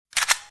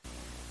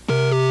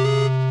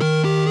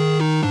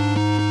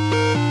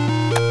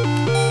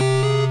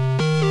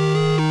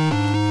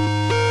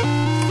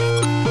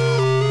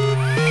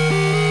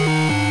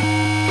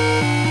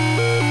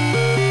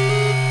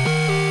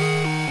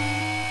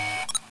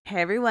Hey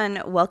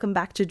everyone, welcome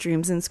back to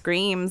Dreams and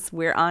Screams.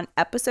 We're on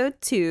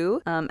episode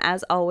 2.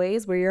 As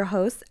always, we're your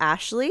hosts,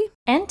 Ashley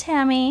and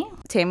Tammy.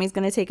 Tammy's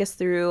going to take us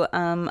through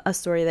a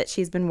story that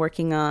she's been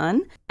working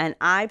on. And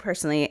I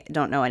personally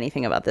don't know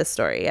anything about this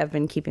story. I've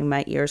been keeping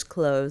my ears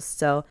closed,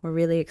 so we're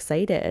really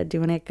excited. Do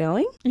you want to get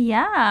going?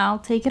 Yeah, I'll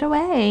take it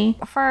away.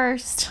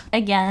 First,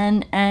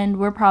 again, and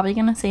we're probably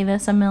going to say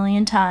this a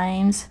million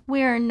times,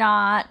 we're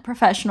not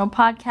professional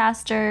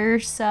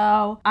podcasters,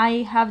 so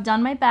I have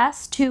done my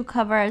best to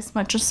cover as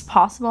much as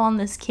possible in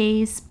this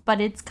case, but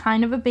it's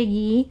kind of a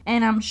biggie,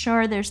 and I'm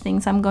sure there's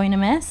things I'm going to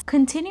miss.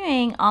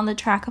 Continuing on the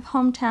track of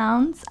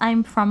hometowns,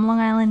 I'm from Long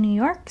Island, New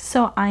York,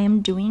 so I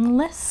am doing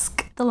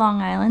LISK, the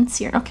Long Island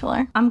serial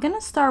killer. I'm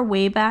gonna start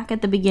way back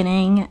at the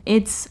beginning.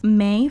 It's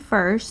May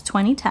 1st,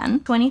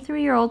 2010.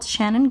 23-year-old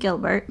Shannon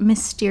Gilbert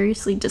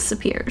mysteriously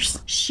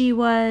disappears. She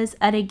was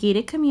at a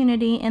gated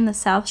community in the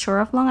South Shore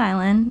of Long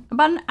Island,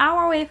 about an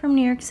hour away from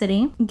New York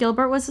City.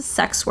 Gilbert was a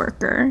sex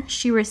worker.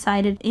 She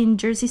resided in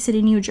Jersey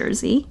City, New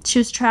Jersey. She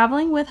was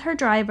traveling with her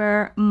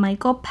driver,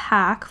 Michael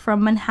Pack,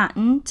 from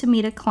Manhattan to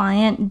meet a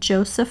client,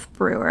 Joseph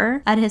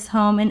Brewer, at his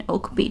home in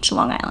Oak Beach,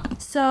 Long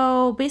Island.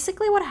 So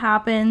basically what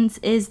happens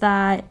is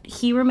that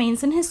he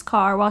remains in his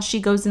car while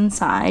she goes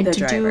inside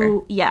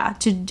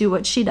to do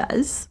what she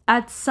does.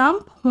 At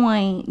some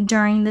point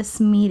during this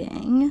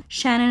meeting,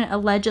 Shannon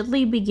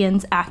allegedly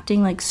begins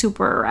acting like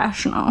super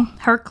irrational.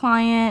 Her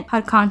client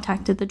had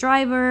contacted the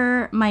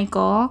driver,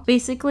 Michael,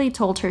 basically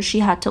told her she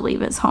had to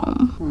leave his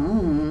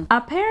home.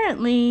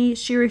 Apparently,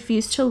 she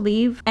refused to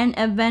leave, and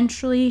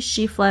eventually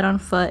she fled on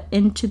foot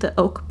into the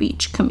Oak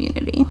Beach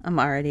community. I'm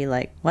already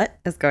like, what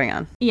is going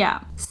on?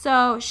 Yeah.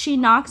 So she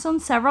knocks on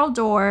several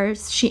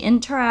doors. She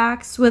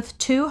interacts with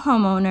 2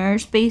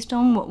 homeowners based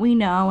on what we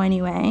know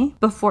anyway,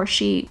 before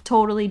she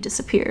totally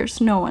disappears.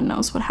 No one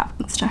knows what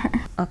happens to her.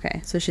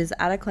 Okay, so she's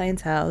at a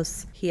client's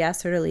house. He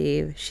asked her to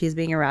leave. She's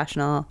being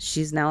irrational.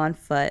 She's now on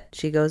foot.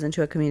 She goes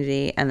into a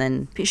community and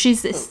then...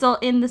 She's still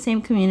in the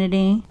same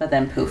community. But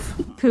then poof.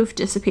 Poof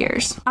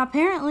disappears.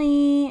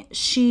 Apparently,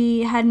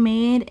 she had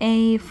made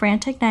a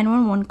frantic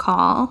 911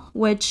 call,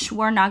 which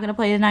we're not going to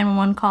play the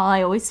 911 call.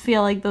 I always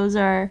feel like those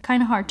are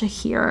kind of hard to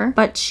hear.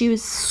 But she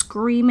was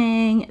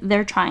screaming,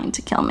 "They're trying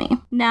to kill me."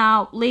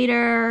 Now,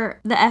 later,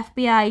 the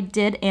FBI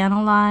did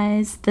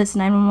analyze this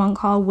 911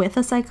 call with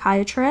a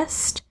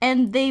psychiatrist,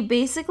 and they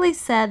basically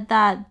said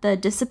that the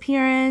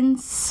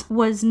disappearance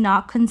was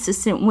not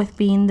consistent with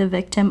being the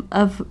victim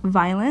of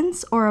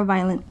violence or a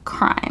violent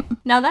crime.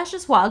 Now, that's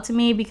just wild to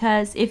me,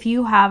 because if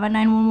you have a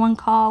 911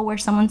 call where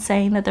someone's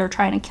saying that they're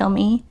trying to kill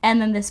me,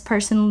 and then this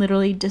person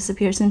literally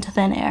disappears into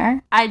thin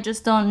air, I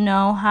just don't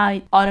know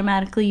how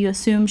automatically you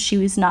assume she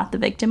was not the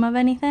victim of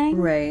anything.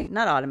 Right.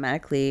 Not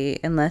automatically,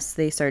 unless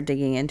they start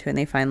digging into it and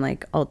they find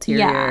like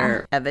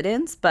ulterior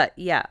evidence. But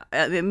yeah,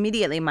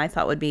 immediately my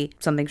thought would be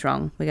something's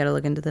wrong. We got to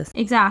look into this.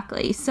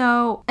 Exactly.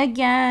 So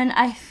again,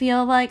 I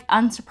feel like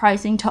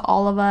unsurprising to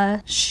all of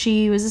us,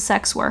 she was a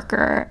sex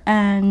worker,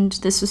 and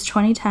this was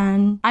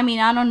 2010. I mean,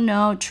 I don't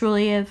know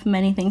truly if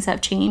many things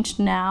have changed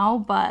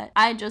now, but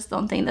I just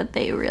don't think that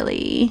they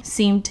really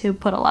seem to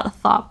put a lot of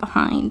thought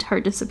behind her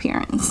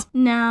disappearance.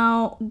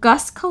 Now,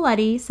 Gus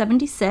Coletti,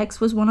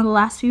 76, was one of the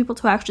last people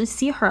to actually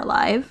see her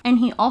alive, and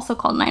he also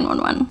called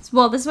 911.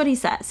 Well, this is what he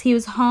says. He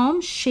was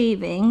home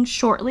shaving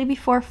shortly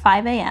before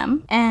 5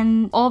 a.m.,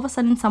 and all of a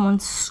sudden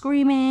someone's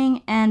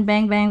screaming and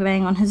bang, bang,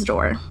 bang on his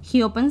door.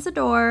 He opens the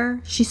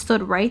door. She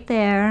stood right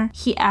there.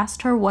 He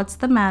asked her, "What's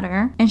the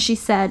matter?" And she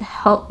said,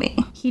 "Help me."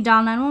 He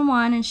dialed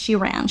 911 and she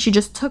ran. She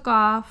just took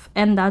off,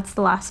 and that's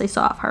the last they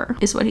saw of her,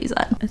 is what he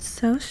said. It's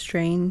so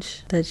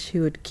strange that she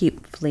would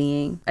keep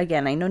fleeing.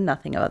 Again, I know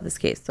nothing about this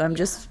case, so I'm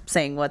just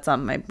saying what's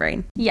on my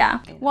brain. Yeah.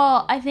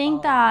 Well, I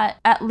think that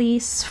at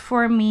least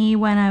for me,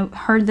 when I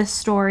heard this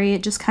story,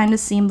 it just kind of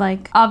seemed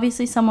like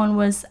obviously someone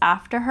was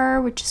after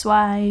her, which is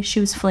why she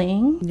was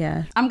fleeing.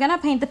 Yeah. I'm gonna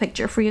paint the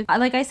picture for you.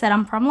 Like I said,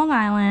 I'm from Long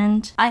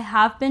Island. I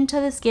have been to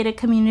this gated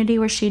community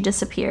where she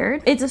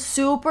disappeared. It's a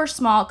super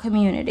small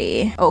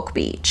community, Oak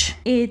Beach.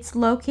 It's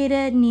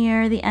located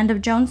near the end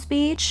of Jones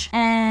Beach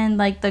and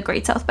like the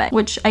Great South Bay,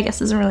 which I guess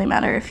doesn't really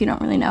matter if you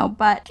don't really know,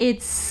 but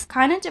it's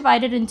kind of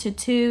divided into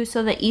 2.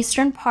 So the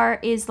eastern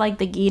part is like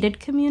the gated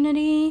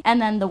community,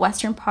 and then the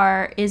western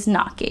part is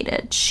not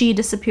gated. She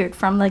disappeared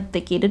from like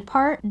the gated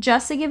part.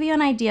 Just to give you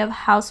an idea of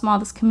how small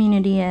this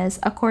community is,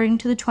 according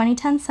to the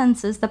 2010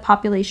 census, the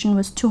population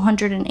was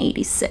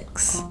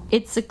 286.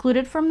 It's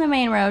secluded from the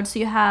main road, so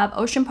you have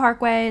Ocean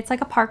Parkway. It's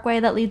like a parkway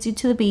that leads you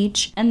to the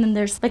beach, and then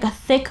there's like a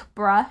thick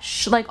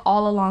brush like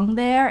all along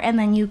there, and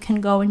then you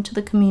can go into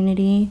the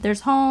community.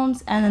 There's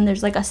homes, and then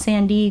there's like a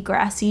sandy,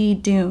 grassy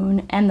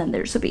dune, and then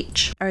there's a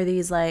beach. Are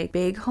these like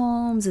big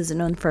homes? Is it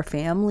known for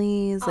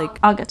families? Like,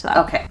 I'll get to that.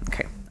 Okay.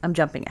 I'm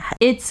jumping ahead.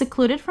 It's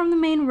secluded from the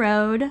main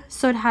road,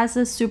 so it has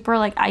a super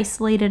like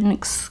isolated and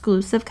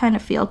exclusive kind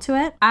of feel to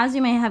it. As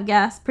you may have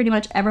guessed, pretty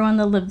much everyone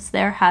that lives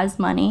there has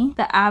money.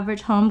 The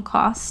average home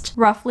cost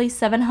roughly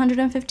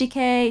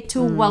 $750K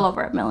to well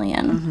over $1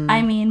 million.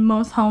 I mean,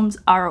 most homes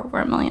are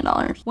over $1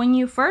 million. When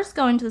you first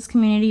go into this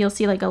community, you'll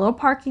see like a little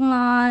parking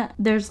lot.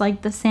 There's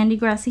like the sandy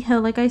grassy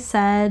hill, like I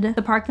said.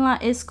 The parking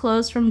lot is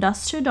closed from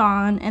dusk to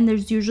dawn, and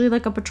there's usually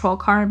like a patrol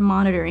car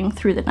monitoring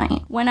through the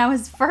night. When I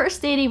was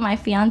first dating my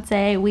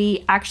fiance,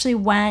 we actually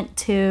went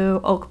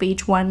to Oak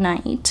Beach one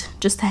night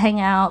just to hang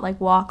out, like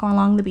walk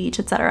along the beach,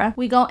 etc.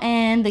 We go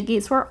in, the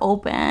gates were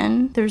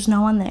open, there's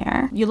no one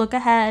there. You look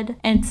ahead,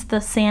 and it's the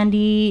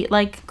sandy,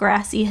 like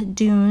grassy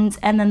dunes,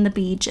 and then the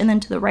beach, and then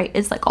to the right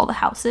is like all the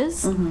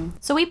houses.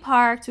 So we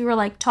parked, we were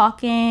like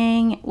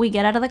talking, we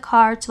get out of the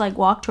car to like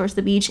walk towards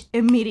the beach.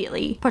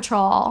 Immediately,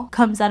 patrol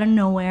comes out of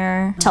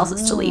nowhere, tells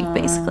us to leave,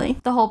 basically.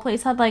 The whole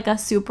place had like a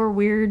super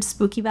weird,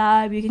 spooky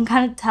vibe. You can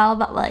kind of tell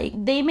that like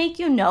they make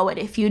you know it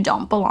if you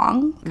don't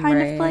belong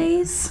kind of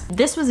place.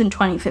 This was in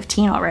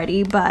 2015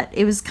 already, but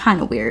it was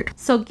kind of weird.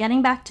 So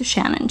getting back to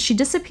Shannon, she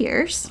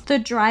disappears. The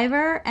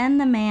driver and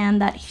the man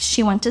that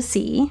she went to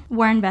see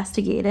were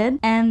investigated,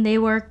 and they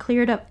were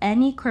cleared of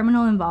any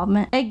criminal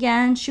involvement.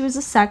 Again, she was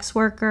a sex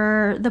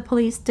worker. The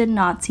police did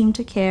not seem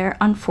to care,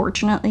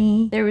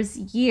 unfortunately. There was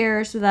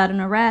years without an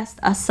arrest,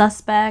 a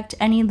suspect,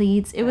 any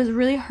leads. It was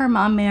really her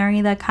mom,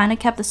 Mary, that kind of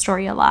kept the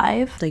story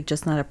alive. Like,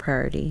 just not a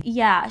priority.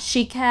 Yeah,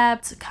 she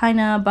kept kind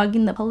of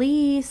bugging the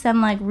police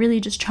and like really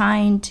just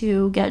trying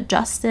to get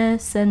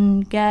justice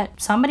and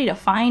get somebody to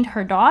find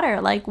her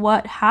daughter. Like,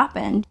 what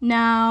happened?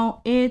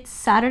 Now, it's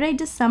Saturday,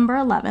 December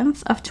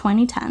 11th of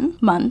 2010,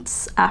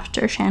 months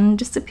after Shannon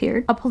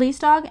disappeared. A police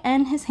dog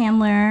and his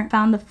handler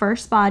found the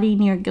first body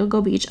near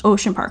Gilgo Beach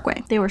Ocean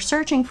Parkway. They were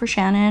searching for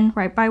Shannon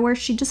right by where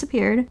she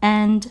disappeared,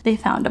 and they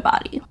found a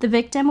body. The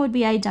victim would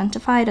be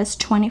identified as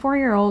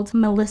 24-year-old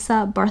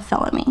Melissa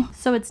Bartholomew.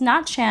 So it's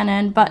not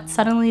Shannon, but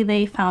suddenly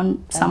they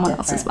found someone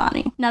else's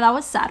body. Now, that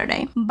was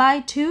Saturday.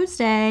 By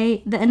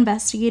Tuesday, the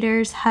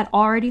investigators had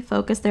already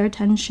focused their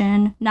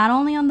attention not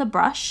only on the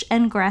brush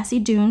and grassy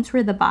dunes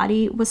where the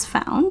body was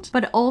found,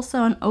 but also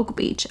on Oak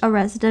Beach, a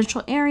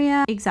residential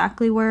area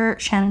exactly where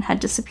Shannon had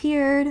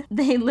disappeared.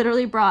 They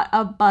literally brought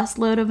a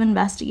busload of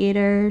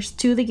investigators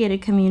to the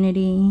gated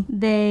community.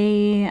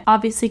 They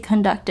obviously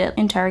conducted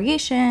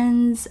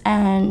interrogations,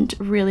 and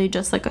really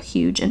just like a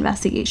huge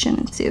investigation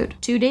ensued.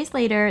 2 days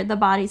later, the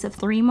bodies of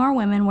 3 more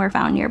women were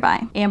found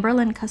nearby. Amber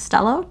Lynn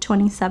Costello,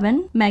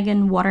 27,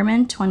 Megan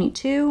Waterman,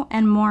 22,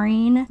 and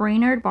Maureen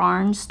Brainerd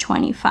Barnes,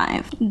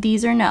 25.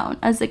 These are known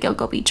as the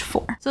Gilgo Beach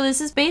Four. So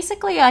this is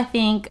basically, I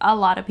think a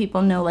lot of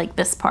people know like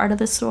this part of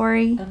the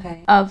story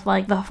of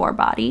like the 4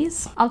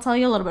 bodies. I'll tell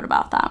you a little bit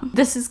about them.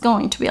 This is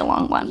going to be a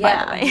long one,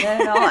 by the way.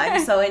 No,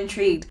 I'm so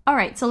intrigued. All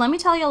right, so let me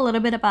tell you a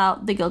little bit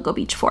about the Gilgo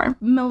Beach Four.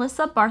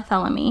 Melissa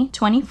Bartholomew,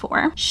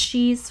 24.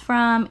 She's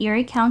from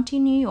Erie County,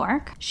 New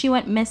York. She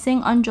went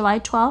missing on July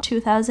 12,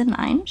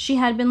 2009. She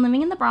had been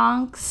living in the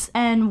Bronx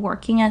and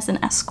working as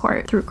an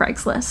escort through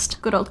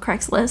Craigslist. Good old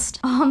Craigslist.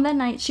 On the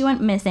night she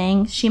went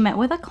missing, she met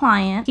with a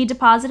client. He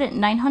deposited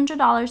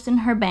 $900 in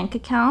her bank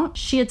account.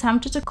 She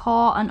attempted to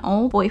call an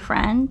old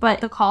boyfriend,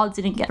 but the call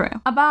didn't get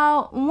through.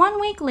 About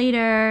 1 week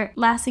later,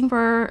 lasting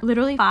for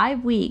literally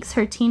 5 weeks,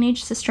 her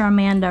teenage sister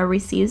Amanda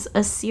receives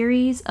a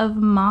series of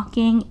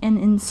mocking and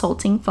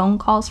insulting phone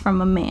calls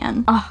from a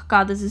man. Oh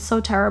god, this is so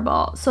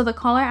terrible. So the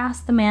caller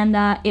asked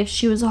Amanda if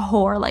she was a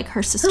whore like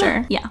her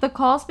sister. Yeah. The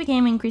calls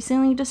became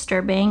increasingly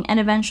disturbing and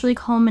eventually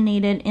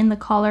culminated in the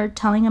caller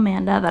telling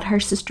Amanda that her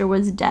sister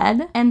was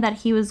dead and that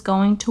he was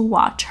going to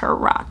watch her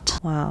rot.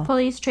 Wow.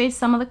 Police traced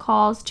some of the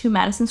calls to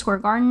Madison Square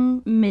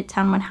Garden,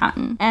 Midtown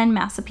Manhattan, and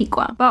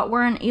Massapequa, but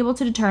were unable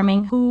to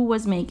determine who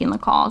was making the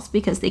calls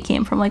because they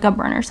came from like a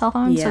burner cell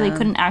phone, so they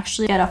couldn't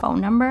actually get a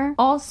phone number.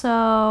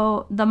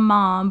 Also, the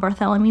mom,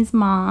 Bartholomew's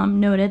mom,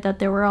 noted that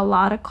there were a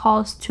lot of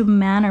calls to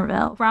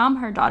Manorville from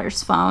her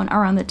daughter's phone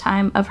around the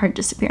time of her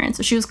disappearance.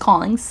 So she was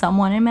calling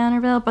someone in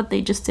Manorville, but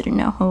they just didn't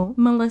know who.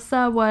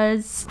 Melissa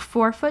was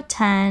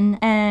 4'10"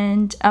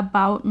 and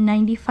about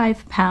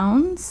 95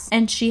 pounds,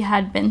 and she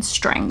had been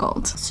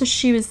strangled. So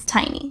she was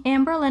tiny.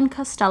 Amber Lynn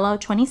Costello,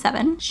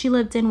 27. She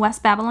lived in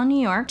West Babylon,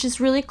 New York, which is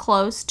really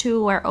close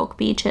to where Oak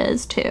Beach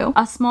is too.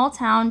 A small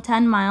town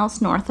 10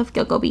 miles north of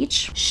Gilgo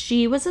Beach.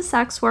 She was a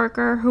sex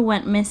worker who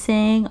went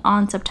missing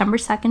on September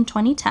 2nd,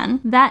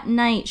 2010. That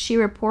night, she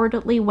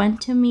reportedly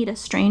went to meet a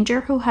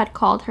stranger who had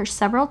called her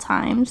several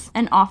times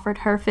and offered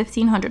her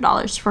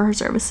 $1,500 for her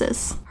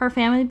services. Her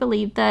family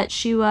believed that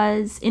she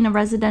was in a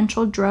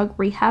residential drug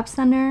rehab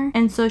center,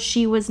 and so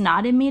she was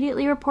not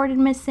immediately reported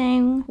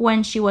missing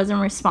when she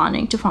wasn't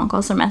responding to phone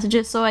calls or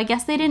messages. So I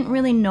guess they didn't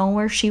really know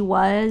where she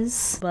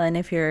was. Well, and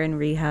if you're in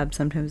rehab,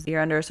 sometimes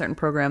you're under a certain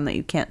program that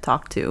you can't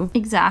talk to.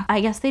 Exactly.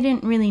 I guess they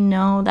didn't really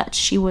know that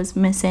she was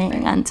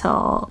missing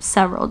until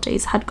several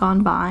days had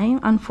gone by,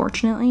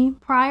 unfortunately.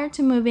 Prior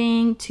to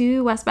moving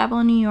to West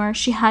Babylon, New York,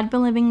 she had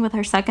been living with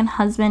her second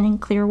husband in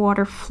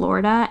Clearwater,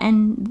 Florida,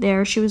 and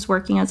there she was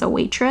working as a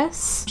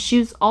waitress. She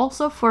was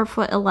also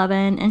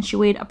 4'11" and she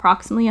weighed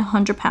approximately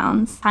 100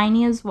 pounds.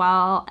 Tiny as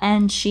well,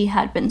 and she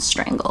had been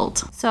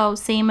strangled. So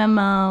same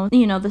MO,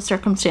 the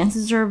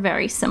circumstances are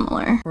very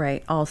similar.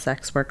 Right. All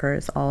sex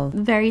workers, all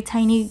very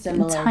tiny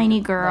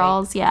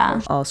girls,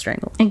 yeah. All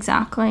strangled.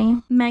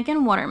 Exactly.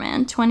 Megan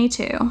Waterman,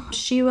 22.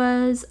 She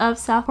was of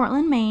South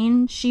Portland,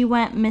 Maine. She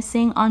went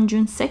missing on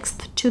June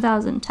 6th,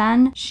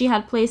 2010. She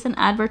had placed an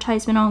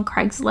advertisement on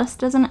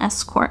Craigslist as an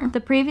escort.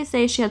 The previous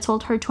day, she had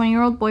told her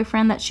 20-year-old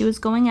boyfriend that she was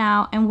going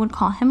out and would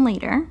call him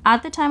later.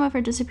 At the time of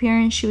her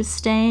disappearance, she was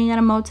staying at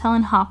a motel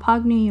in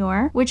Hauppauge, New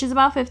York, which is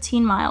about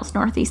 15 miles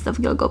northeast of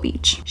Gilgo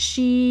Beach.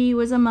 She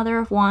was a mother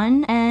of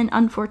one and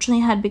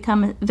unfortunately had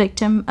become a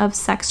victim of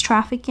sex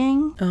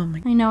trafficking. Oh my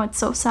God. I know, it's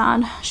so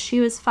sad. She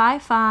was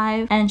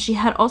 5'5" and she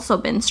had also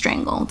been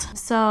strangled.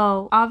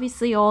 So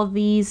obviously all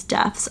these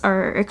deaths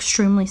are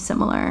extremely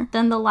similar.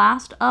 Then the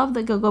last of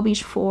the Gilgo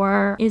Beach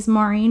 4 is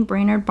Maureen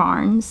Brainerd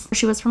Barnes.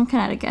 She was from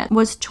Connecticut,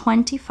 was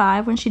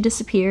 25 when she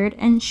disappeared,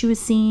 and she was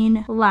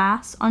seen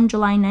last on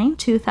July 9th,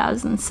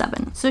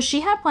 2007. So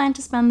she had planned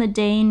to spend the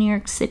day in New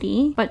York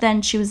City, but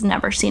then she was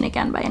never seen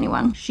again by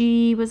anyone.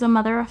 She was a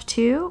mother of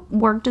two,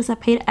 worked as a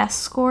paid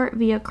escort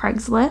via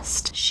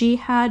Craigslist. She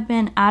had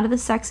been out of the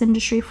sex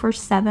industry for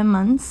 7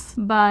 months,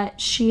 but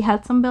she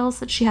had some bills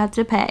that she had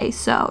to pay,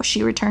 so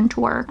she returned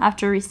to work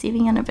after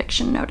receiving an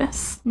eviction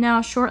notice.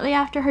 Now, shortly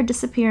after her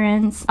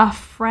disappearance, a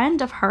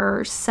friend of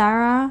hers,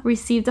 Sarah,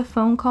 received a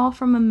phone call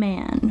from a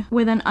man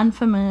with an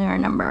unfamiliar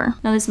number.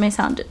 Now, this may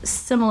sound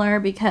similar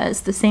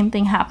because the same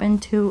thing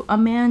happened to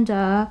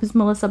Amanda, who's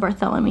Melissa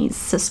Barthelomew's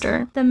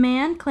sister. The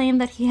man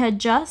claimed that he had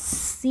just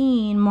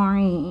seen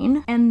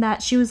Maureen and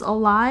that she was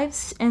alive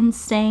and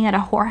staying at a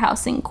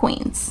whorehouse in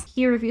Queens.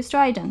 He refused to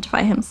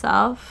identify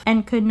himself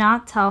and could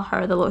not tell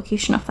her the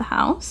location of the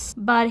house,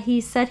 but he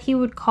said he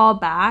would call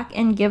back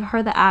and give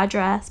her the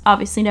address.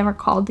 Obviously never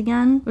called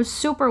again. It was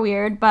super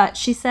weird, but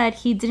she said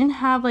he didn't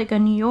have like a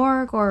New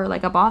York or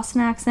like a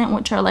Boston accent,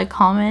 which are like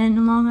common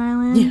in Long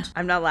Island. Yeah.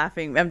 I'm not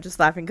laughing. I'm just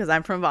laughing because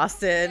I'm from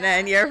Boston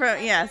and you're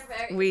from, yes.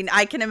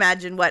 I can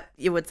imagine what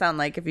it would sound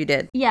like if you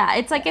did. Yeah,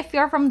 it's like if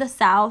you're from the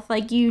South,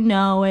 like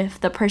if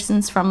the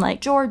person's from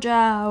like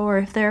Georgia or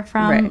if they're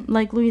from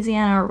like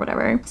Louisiana or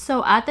whatever.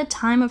 So at the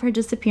time of her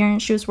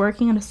disappearance, she was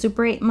working at a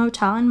Super 8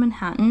 motel in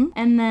Manhattan.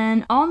 And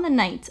then on the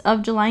night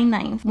of July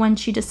 9th, when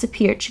she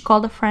disappeared, she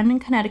called a friend in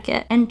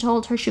Connecticut and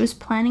told her she was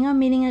planning on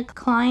meeting a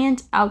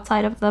client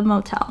outside of the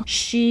motel.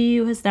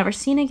 She was never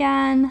seen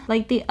again.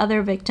 Like the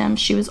other victims,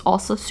 she was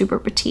also super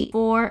petite,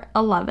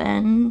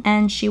 4'11",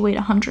 and she weighed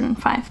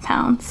 105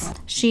 pounds.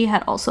 She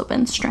had also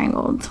been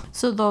strangled.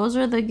 So those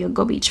are the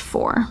Gilgo Beach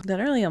 4.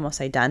 Literally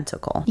almost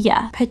identical.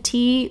 Yeah,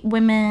 petite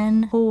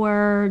women who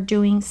were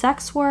doing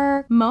sex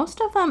work,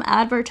 most of them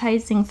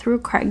advertising through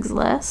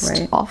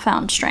Craigslist, all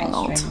found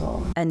strangled.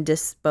 And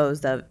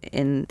disposed of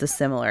in the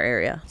similar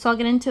area. So I'll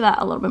get into that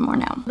a little bit more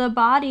now. The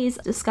bodies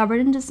discovered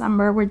in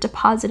December were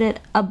deposited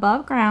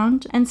above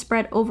ground and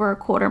spread over a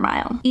quarter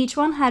mile. Each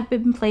one had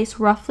been placed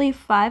roughly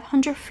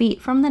 500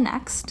 feet from the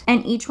next,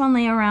 and each one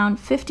lay around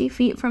 50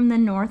 feet from the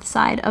north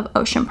side of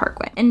Ocean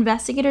Parkway.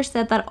 Investigators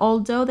said that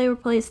although they were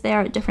placed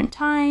there at different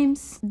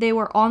times, they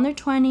were all in their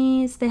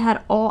 20s, they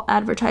had all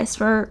advertised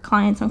for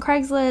clients on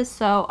Craigslist,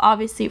 so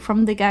obviously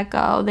from the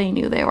get-go, they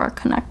knew they were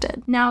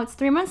connected. Now it's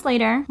 3 months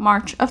later,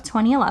 March of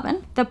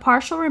 2011. The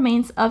partial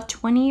remains of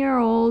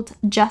 20-year-old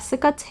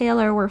Jessica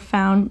Taylor were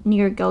found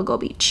near Gilgo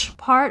Beach.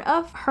 Part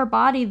of her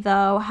body,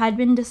 though, had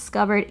been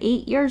discovered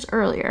 8 years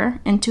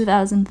earlier in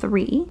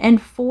 2003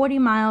 and 40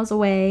 miles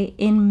away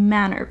in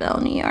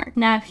Manorville, New York.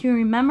 Now, if you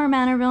remember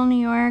Manorville,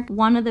 New York,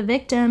 one of the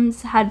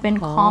victims had been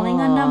calling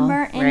a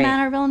number in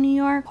Manorville, New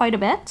York quite a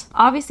bit.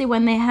 Obviously,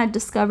 when they had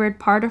discovered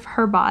part of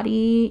her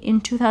body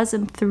in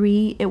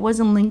 2003, it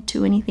wasn't linked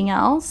to anything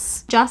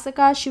else.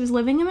 Jessica, she was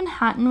living in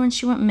Manhattan when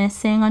she went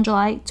missing on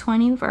July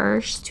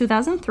 21st,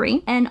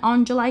 2003, and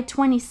on July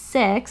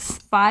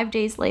 26th, 5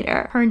 days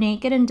later, her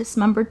naked and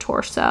dismembered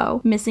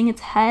torso, missing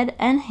its head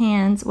and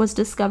hands, was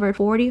discovered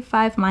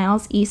 45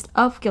 miles east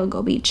of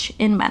Gilgo Beach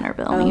in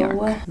Manorville, New York.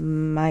 Oh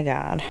my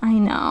God. I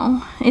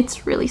know.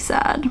 It's really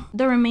sad.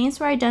 The remains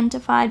were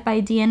identified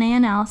by DNA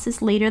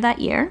analysis later that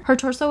year. Her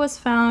torso was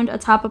found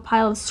atop a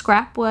pile of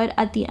scrap wood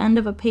at the end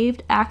of a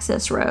paved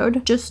access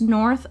road, just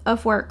north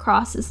of where it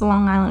crosses the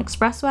Long Island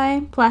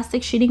Expressway.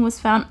 Plastic sheeting was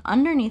found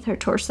underneath her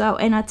torso,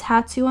 and a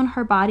tattoo on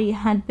her body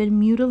had been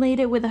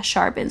mutilated with a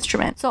sharp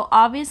instrument. So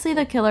obviously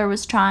the killer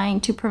was trying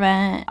to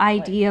prevent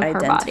ID of her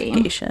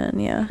body.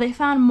 Yeah. They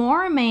found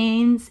more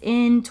remains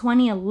in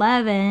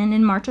 2011,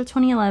 in March of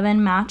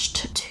 2011,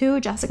 matched to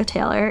Jessica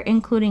Taylor,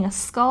 including a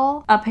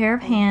skull, a pair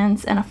of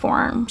hands, and a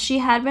forearm. She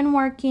had been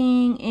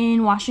working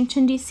in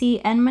Washington, D.C.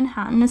 and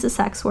Manhattan as a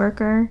sex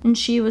worker, and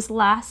she was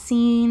last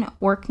seen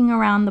working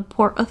around the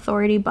Port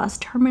Authority bus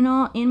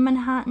terminal in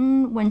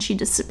Manhattan when she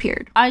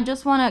disappeared. I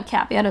just want to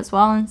caveat as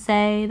well and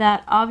say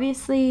that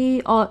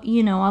obviously,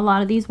 a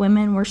lot of these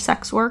women were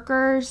sex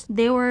workers.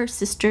 They were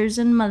sisters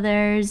and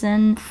mothers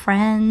and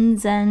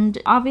friends, and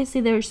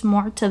obviously there's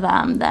more to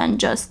them than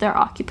just their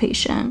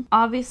occupation.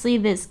 Obviously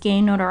this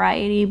gained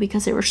notoriety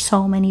because there were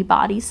so many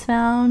bodies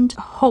found.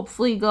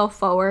 hopefully go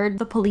forward,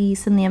 the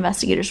police and the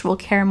investigators will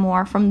care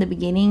more from the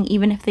beginning,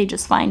 even if they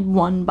just find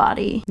one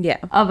body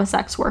of a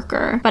sex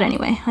worker. But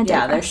anyway, I digress.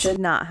 Yeah, there should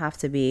not have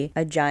to be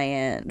a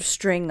giant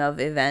string of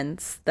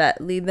events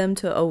that lead them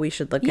to, oh, we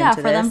should look into this.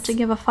 Yeah, for them to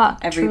give a fuck.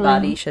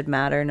 Everybody should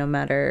matter, no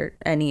matter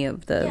any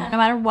of the... Yeah, no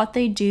matter what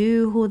they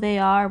do, who they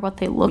are, what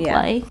they look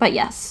like. But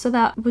yes, so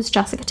that was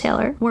Jessica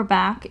Taylor. We're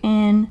back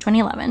in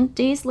 2011.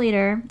 Days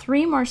later,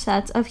 3 more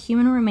sets of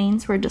human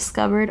remains were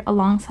discovered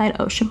alongside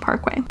Ocean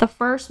Parkway. The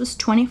first was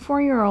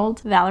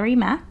 24-year-old Valerie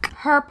Mack.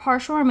 Her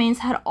partial remains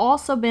had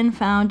also been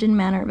found in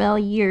Manorville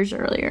years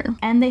earlier,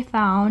 and they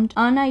found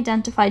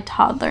unidentified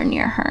toddler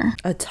near her.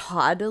 A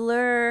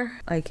toddler?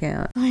 I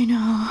can't. I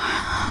know.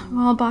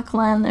 Well,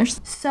 buckle in.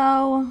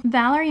 So,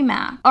 Valerie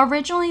Mack.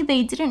 Originally,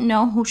 they didn't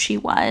know who she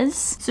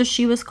was, so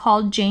she was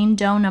called Jane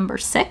Doe number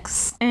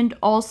 6, and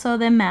also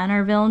the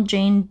Manorville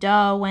Jane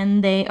Doe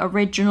when they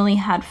originally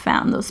had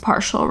found those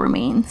partial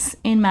remains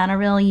in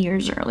Manorville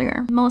years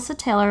earlier. Melissa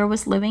Taylor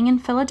was living in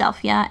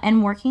Philadelphia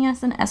and working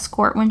as an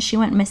escort when she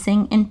went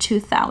missing in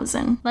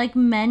 2000. Like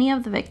many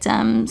of the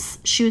victims,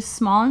 she was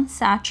small in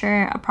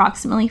stature,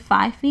 approximately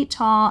 5 feet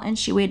tall, and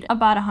she weighed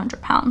about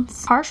 100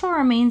 pounds. Partial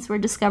remains were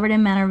discovered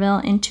in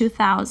Manorville in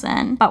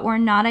 2000, but were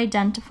not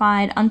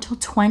identified until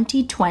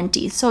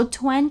 2020. So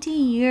 20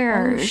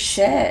 years. Oh,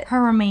 shit.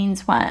 Her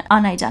remains went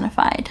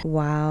unidentified.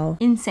 Wow.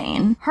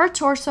 Insane. Her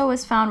torso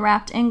was found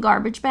wrapped in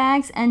garbage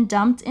bags and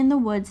dumped in the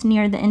woods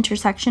near the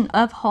intersection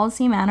of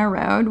Halsey Manor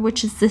Road,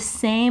 which is the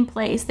same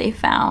place they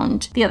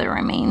found the other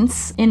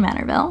remains in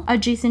Manorville,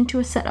 adjacent to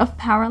a set of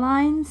power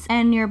lines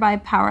and nearby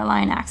power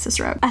line access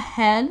road. A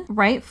head,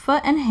 right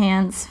foot, and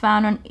hands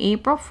found on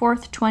April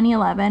 4th,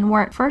 2011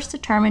 were at first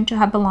determined to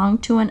have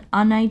belonged to an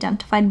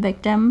unidentified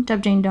victim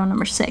of Jane Doe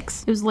number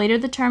 6. It was later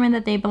determined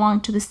that they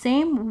belonged to the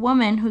same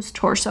woman whose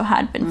torso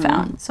had been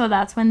found. So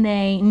that's when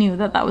they knew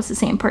that that was the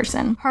same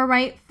person. Her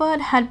right foot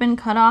had been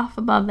cut off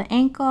above the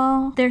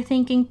ankle. They're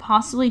thinking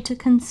possibly to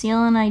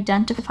conceal an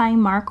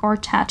identifying mark or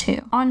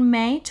tattoo. On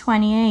May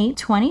 28,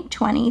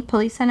 2020,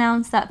 police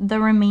announced that the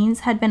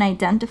remains had been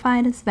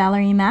identified as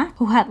Valerie Mack,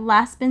 who had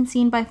last been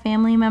seen by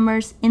family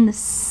members in the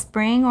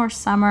spring or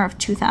summer of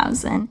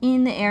 2000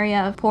 in the area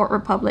of Port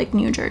Republic,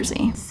 New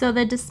Jersey. So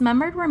the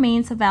dismembered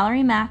remains of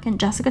Valerie Mack and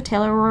Jessica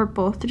Taylor were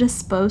both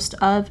disposed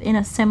of in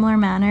a similar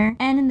manner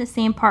and in the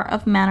same part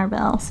of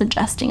Manorville,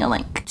 suggesting a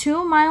link.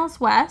 2 miles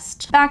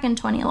west, back in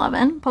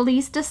 2011,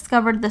 police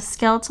discovered the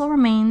skeletal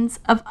remains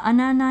of an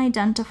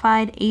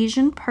unidentified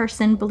Asian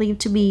person believed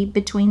to be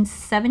between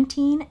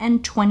 17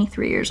 and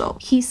 23 years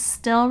old. He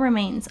still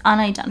remains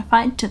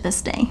unidentified to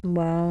this day.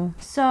 Wow.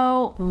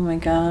 So, oh my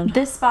god.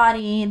 This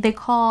body they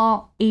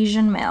call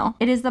Asian male.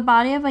 It is the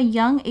body of a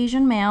young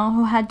Asian male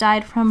who had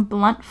died from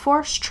blunt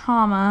force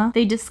trauma.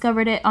 They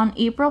discovered it on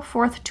April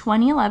 4th,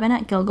 2011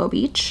 at Gilgo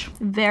Beach,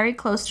 very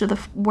close to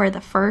where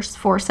the first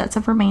 4 sets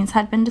of remains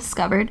had been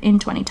discovered in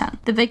 2010.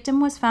 The victim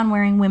was found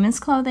wearing women's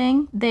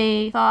clothing.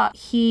 They thought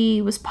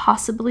he was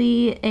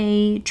possibly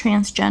a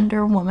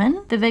transgender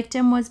woman. The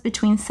victim was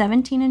between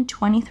 17 and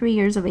 23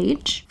 years of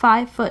age,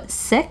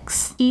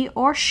 5'6". He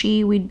or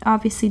she, we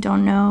obviously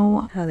don't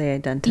know how they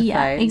identified.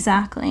 Yeah,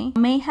 exactly.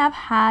 May have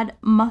had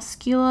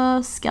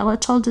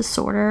musculoskeletal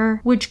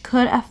disorder, which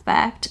could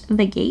affect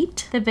the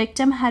gait. The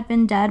victim had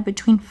been dead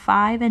between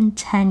 5 and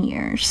 10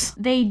 years.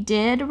 They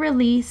did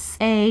release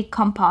a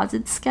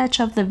composite sketch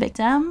of the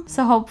victim,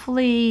 so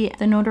hopefully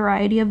the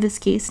notoriety of this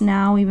case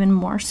now even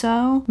more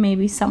so,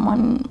 maybe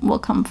someone will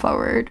come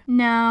forward.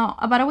 Now,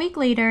 about a week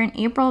later, in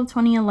April of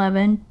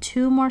 2011,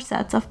 2 more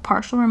sets of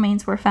partial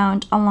remains were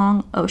found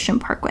along Ocean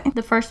Parkway.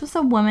 The first was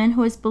a woman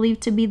who is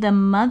believed to be the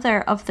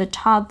mother of the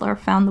toddler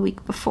found the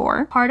week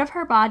before. Part of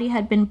her body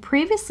had been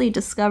previously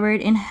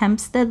discovered in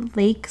Hempstead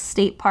Lake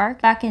State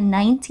Park back in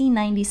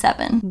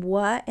 1997.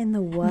 What in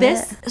the what?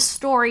 This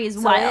story is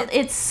wild.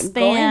 It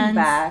spans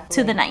back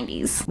to the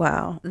 90s.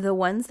 Wow. The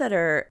ones that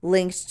are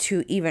linked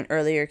to even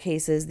earlier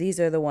cases, these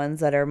are the ones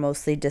that are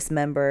mostly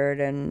dismembered,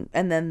 and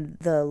then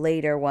the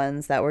later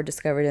ones that were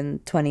discovered in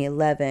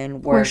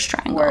 2011 were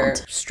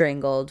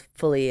strangled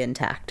fully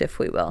intact, if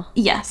we will.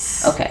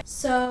 Yes. Okay.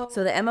 So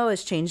the MO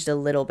has changed a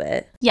little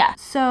bit. Yeah.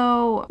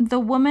 So the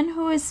woman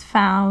who is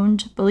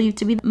found, believed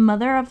to be the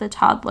mother of the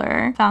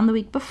toddler, found the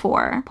week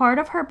before. Part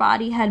of her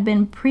body had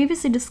been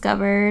previously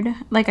discovered,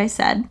 like I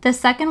said. The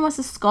second was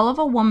the skull of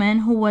a woman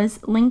who was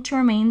linked to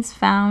remains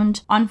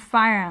found on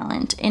Fire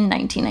Island in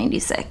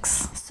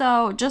 1996.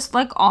 So just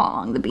like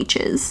all along the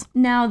beaches.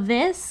 Now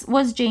this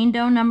was Jane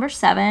Doe number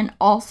 7,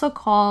 also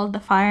called the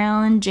Fire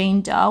Island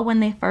Jane Doe when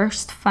they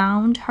first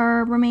found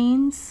her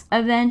remains.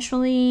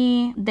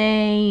 Eventually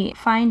they they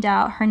find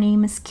out her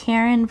name is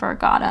Karen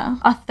Vergata,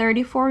 a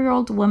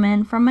 34-year-old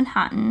woman from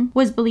Manhattan,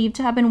 was believed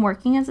to have been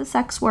working as a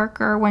sex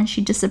worker when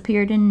she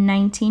disappeared in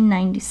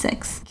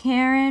 1996.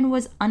 Karen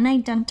was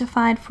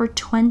unidentified for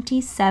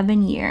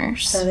 27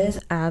 years. That is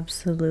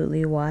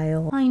absolutely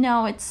wild. I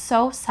know, it's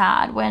so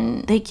sad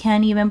when they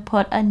can't even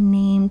put a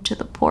name to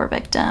the poor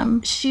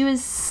victim. She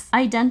was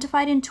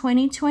identified in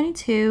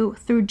 2022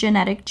 through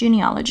genetic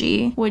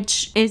genealogy,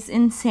 which is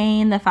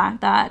insane, the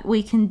fact that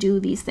we can do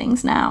these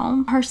things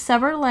now. Her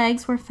severed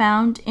legs were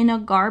found in a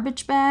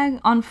garbage bag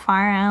on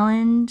Fire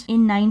Island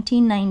in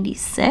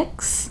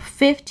 1996.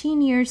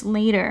 15 years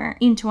later,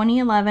 in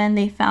 2011,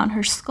 they found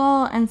her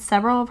skull and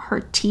several of her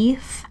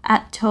teeth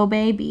at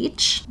Tobay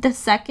Beach, the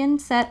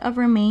second set of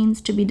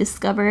remains to be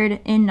discovered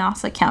in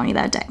Nassau County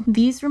that day.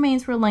 These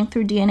remains were linked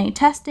through DNA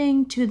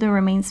testing to the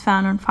remains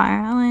found on Fire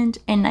Island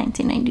in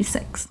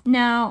 1996.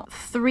 Now,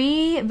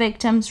 3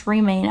 victims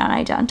remain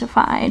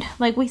unidentified.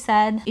 Like we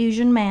said,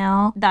 Asian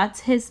male,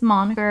 that's his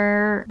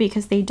moniker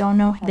because they don't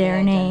know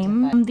their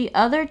name. The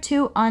other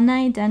 2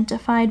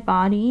 unidentified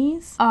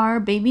bodies are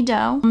Baby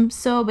Doe.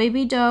 So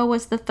Baby Doe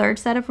was the third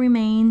set of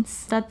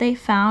remains that they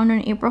found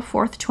on April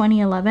 4th,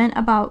 2011,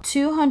 about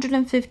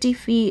 250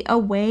 feet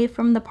away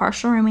from the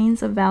partial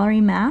remains of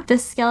Valerie Mack, the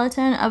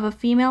skeleton of a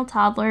female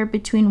toddler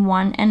between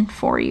 1 and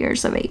 4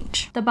 years of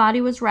age. The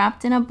body was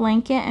wrapped in a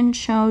blanket and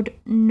showed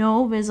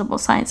no visible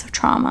signs of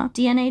trauma.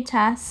 DNA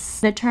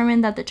tests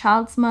determined that the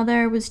child's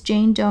mother was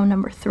Jane Doe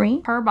number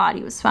 3. Her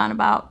body was found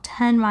about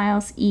 10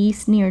 miles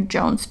east near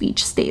Jones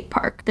Beach State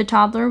Park. The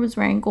toddler was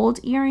wearing gold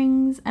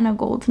earrings and a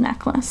gold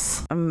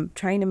necklace. I'm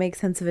trying to make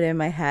sense of it in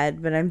my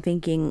head, but I'm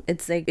thinking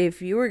it's like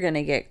if you were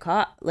gonna get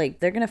caught, like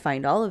they're gonna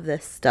find all of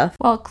this stuff.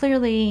 Well,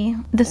 clearly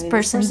this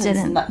person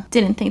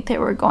didn't think they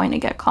were going to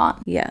get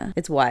caught. Yeah,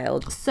 it's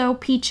wild. So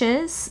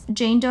Peaches,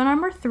 Jane Doe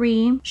number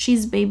 3,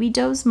 she's Baby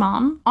Doe's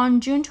mom.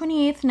 On June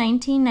 28th,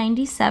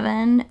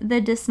 1997,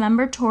 the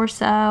dismembered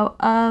torso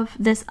of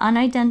this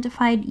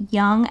unidentified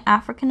young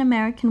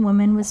African-American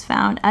woman was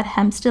found at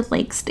Hempstead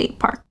Lake State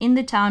Park in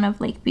the town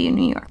of Lakeview,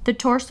 New York. The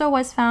torso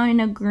was found in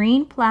a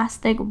green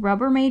plastic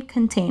Rubbermaid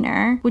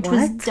container, which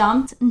was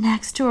dumped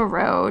next to a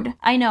road.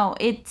 I know,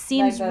 it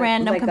seems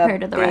random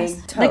compared to the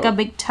rest. Tote. Like a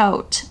big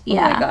tote.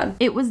 Yeah. Oh my God.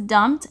 It was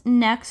dumped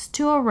next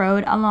to a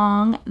road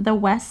along the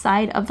west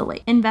side of the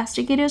lake.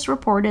 Investigators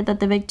reported that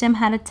the victim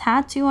had a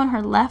tattoo on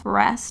her left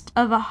breast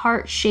of a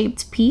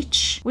heart-shaped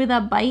peach with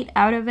a bite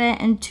out of it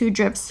and 2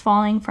 drips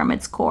falling from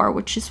its core,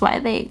 which is why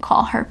they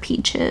call her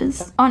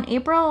Peaches. On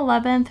April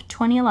 11th,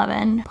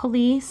 2011,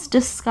 police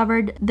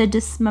discovered the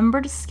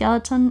dismembered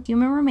skeleton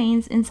human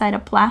remains inside a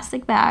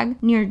plastic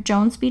bag near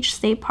Jones Beach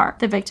State Park.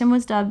 The victim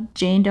was dubbed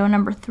Jane Doe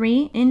number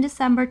 3. In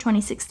December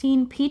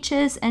 2016,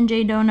 Peaches and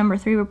Jane Doe number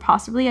 3 were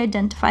possibly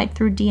identified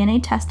through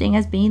DNA testing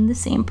as being the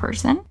same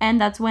person, and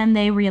that's when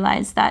they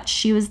realized that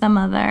she was the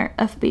mother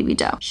of Baby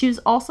Doe. She was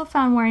also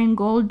found wearing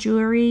gold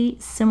jewelry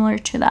similar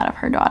to that of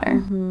her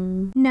daughter.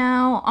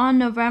 Now, on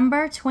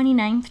November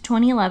 29th,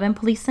 2011,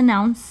 police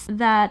announced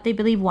that they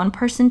believe one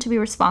person to be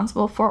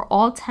responsible for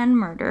all 10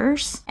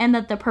 murders and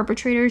that the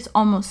perpetrator is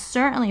almost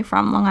certainly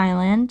from Long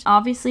Island.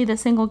 Obviously, the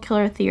single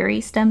killer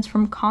theory stems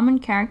from common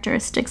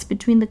characteristics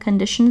between the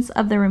conditions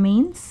of the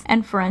remains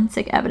and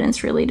forensic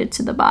evidence related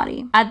to the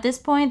body. At this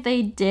point,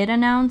 they did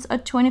announce a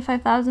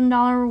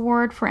 $25,000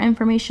 reward for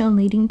information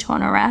leading to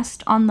an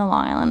arrest on the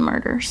Long Island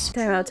murders.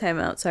 Time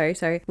out.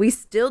 Sorry. We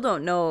still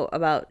don't know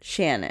about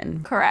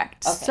Shannon.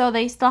 Correct. Okay. So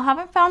they still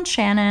haven't found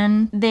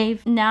Shannon.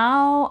 They've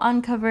now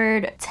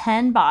uncovered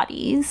 10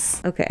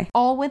 bodies. Okay.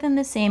 All within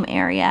the same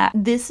area.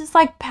 This is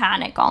like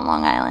panic on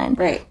Long Island.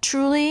 Right.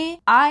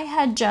 Truly, I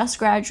had just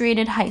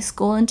graduated high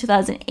school in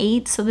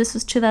 2008. So this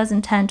was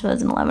 2010,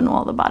 2011 when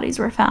all the bodies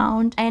were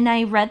found. And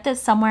I read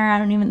this somewhere. I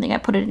don't even think I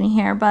put it in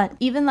here. But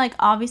even like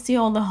obviously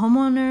all the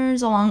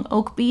homeowners along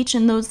Oak Beach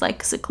and those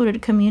like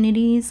secluded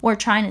communities were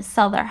trying to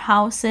sell their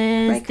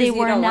houses. Right, they you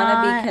were don't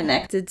not want to be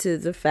connected to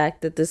the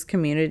fact that this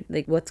community,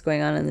 like what's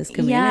going on in this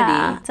community.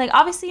 Yeah. It's like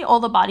obviously all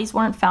the bodies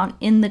weren't found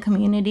in the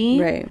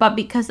community. Right. But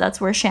because that's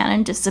where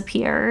Shannon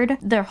disappeared,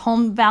 their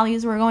home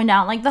values were going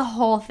down. Like the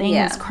whole thing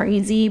was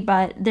crazy,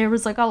 but there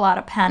was like a lot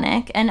of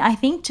panic. And I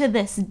think to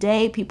this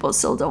day, people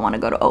still don't want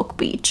to go to Oak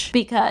Beach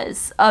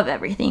because of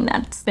everything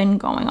that's been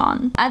going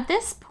on. At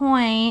this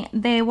point,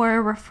 they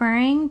were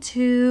referring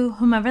to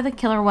whomever the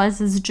killer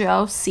was as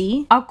Joe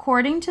C.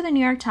 According to the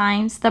New York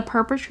Times, the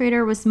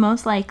perpetrator was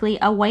most likely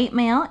a white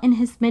male in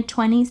his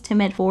mid-20s to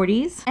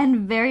mid-40s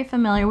and very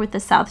familiar with the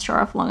South Shore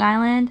of Long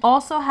Island.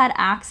 Also had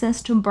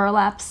access to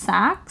burlap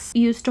sacks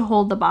used to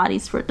hold the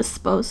bodies for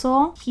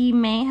disposal. He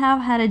may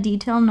have had a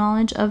detailed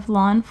knowledge of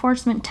law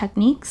enforcement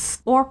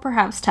techniques or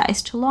perhaps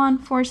ties to law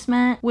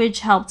enforcement,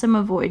 which helped him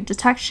avoid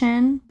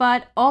detection.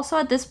 But also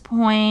at this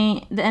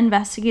point, the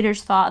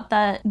investigators thought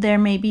that there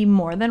may be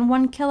more than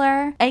one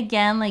killer.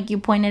 Again, like you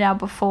pointed out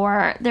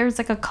before, there's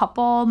like a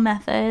couple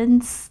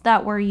methods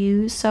that were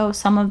used. So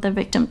some of the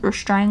victims were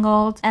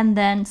strangled and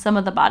then some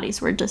of the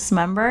bodies were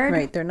dismembered.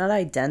 Right, they're not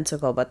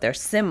identical, but they're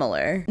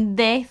similar.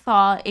 They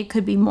thought it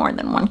could be more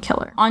than one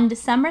killer. On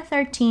December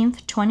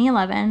 13th, 2011,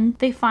 2011,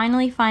 they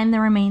finally find the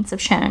remains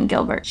of Shannon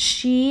Gilbert.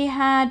 She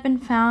had been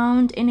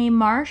found in a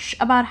marsh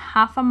about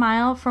half a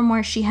mile from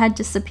where she had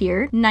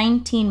disappeared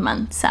 19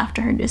 months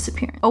after her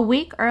disappearance. A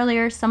week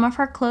earlier, some of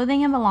her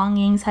clothing and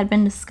belongings had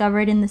been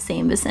discovered in the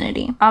same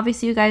vicinity.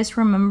 Obviously, you guys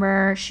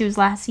remember she was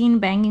last seen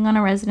banging on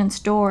a resident's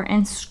door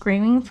and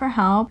screaming for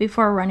help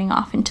before running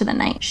off into the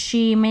night.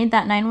 She made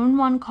that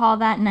 911 call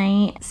that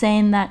night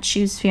saying that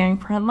she was fearing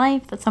for her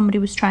life, that somebody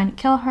was trying to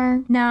kill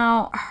her.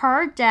 Now,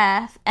 her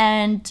death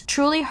and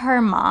truly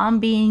her mom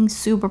being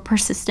super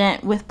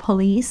persistent with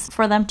police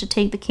for them to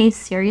take the case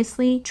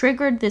seriously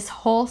triggered this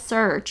whole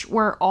search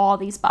where all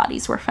these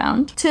bodies were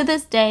found. To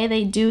this day,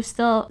 they do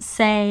still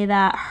say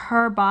that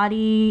her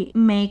body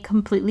may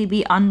completely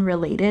be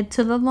unrelated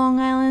to the Long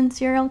Island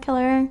serial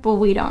killer, but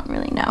we don't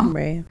really know.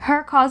 Right.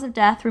 Her cause of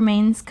death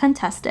remains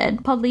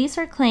contested. Police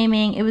are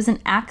claiming it was an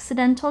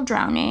accidental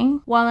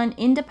drowning, while an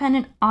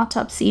independent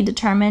autopsy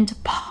determined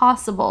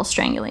possible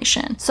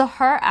strangulation. So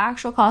her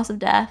actual cause of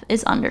death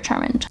is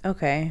undetermined.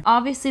 Okay.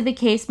 Obviously, the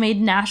case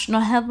made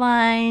national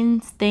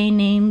headlines. They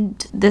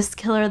named this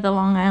killer the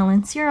Long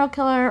Island serial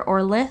killer,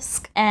 or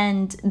LISK,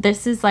 and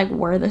this is like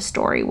where the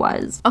story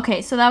was.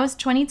 Okay, so that was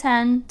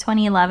 2010,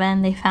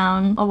 2011. They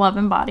found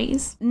 11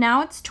 bodies.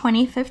 Now it's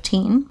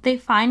 2015. They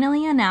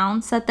finally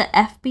announced that the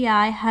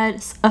FBI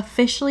has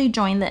officially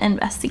joined the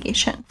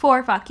investigation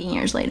 4 fucking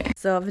years later.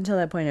 So up until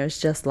that point, it was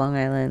just Long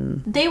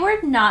Island. They were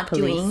not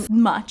police. doing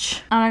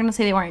much. I'm not going to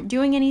say they weren't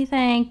doing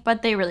anything,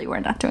 but they really were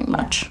not doing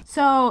much.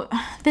 So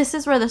this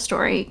is where the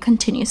story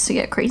continues to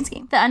get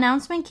crazy. The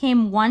announcement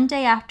came one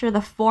day after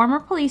the former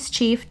police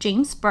chief,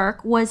 James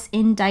Burke, was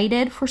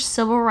indicted for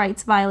civil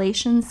rights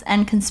violations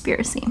and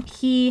conspiracy.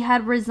 He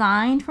had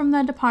resigned from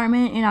the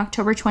department in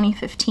October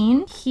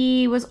 2015.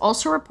 He was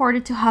also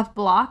reported to have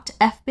blocked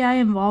FBI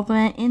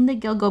involvement in the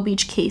Gilgo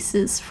Beach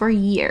cases for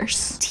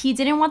years. He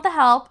didn't want the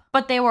help,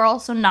 but they were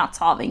also not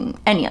solving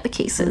any of the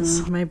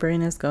cases. My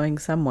brain is going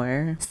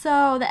somewhere.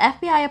 So the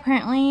FBI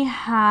apparently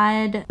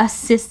had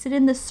assisted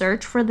in the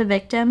search for the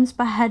victims,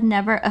 but had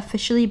never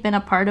officially been a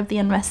part of the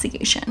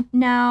investigation.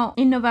 Now,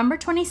 in November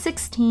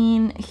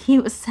 2016, he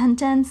was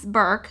sentenced,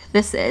 Burke,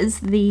 this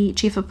is the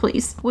chief of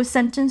police, was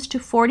sentenced to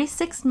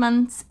 46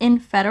 months in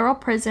federal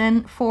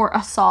prison for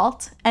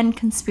assault and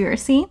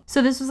conspiracy.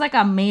 So this was like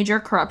a major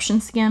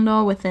corruption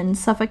scandal within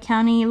Suffolk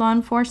County law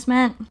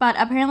enforcement. But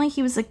apparently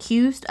he was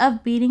accused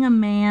of beating a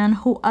man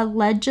who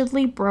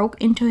allegedly broke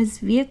into his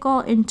vehicle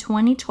in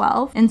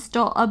 2012 and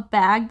stole a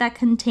bag that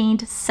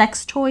contained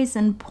sex toys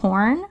and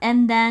porn,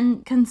 and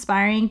then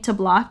conspiring to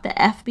block the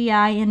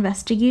FBI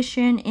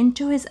investigation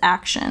into his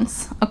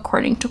actions,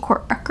 according to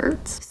court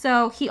records.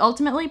 So he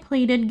ultimately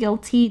pleaded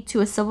guilty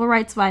to a civil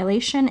rights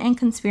violation and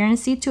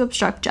conspiracy to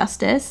obstruct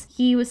justice.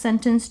 He was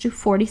sentenced to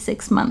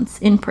 46 months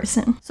in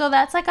prison. So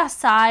that's like a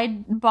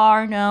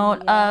sidebar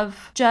note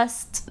of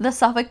just the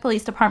Suffolk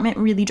Police Department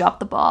really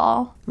dropped the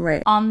ball.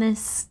 Right. On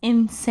this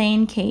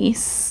insane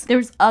case.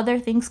 There's other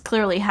things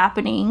clearly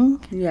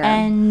happening. Yeah.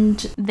 And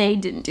they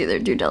didn't do their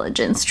due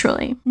diligence,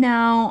 truly.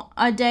 Now,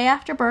 a day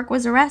after Burke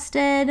was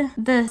arrested,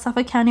 the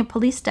Suffolk County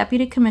Police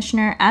Deputy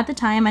Commissioner at the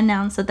time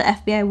announced that the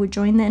FBI would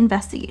join the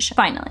investigation.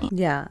 Finally.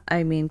 Yeah.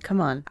 I mean,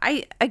 come on.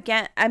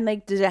 I'm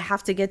like, did it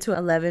have to get to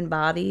 11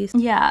 bodies?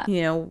 Yeah.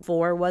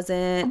 4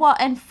 wasn't. Well,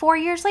 and 4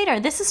 years later.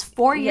 This is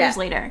 4 years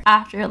later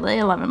after the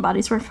 11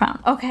 bodies were found.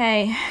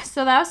 Okay.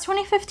 So that was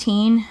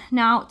 2015.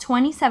 Now,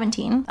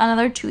 2017,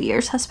 another 2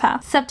 years has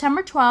passed.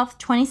 September 12th,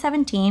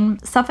 2017,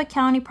 Suffolk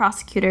County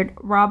prosecutor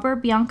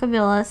Robert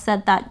Biancavilla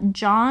said that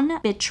John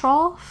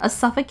Bittrolf, a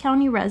Suffolk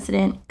County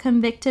resident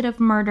convicted of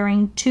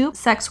murdering 2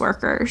 sex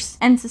workers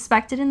and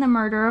suspected in the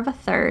murder of a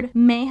third,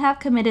 may have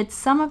committed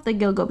some of the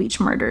Gilgo Beach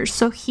murders.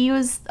 So he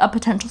was a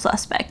potential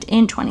suspect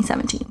in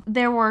 2017.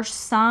 There were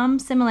some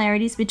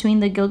similarities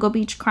between the Gilgo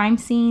Beach crime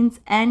scenes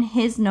and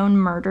his known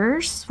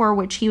murders, for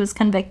which he was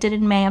convicted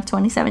in May of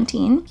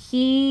 2017.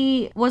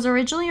 He was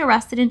originally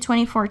arrested in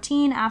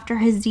 2014 after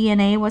his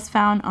DNA was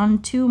found on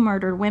 2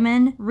 murdered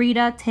women,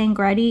 Rita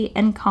Tangretti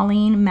and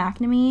Colleen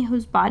McNamee,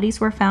 whose bodies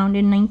were found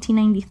in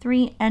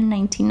 1993 and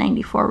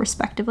 1994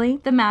 respectively.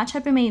 The match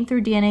had been made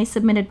through DNA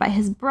submitted by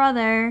his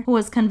brother, who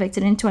was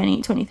convicted in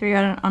 2023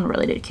 on an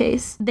unrelated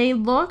case. They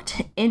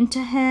looked into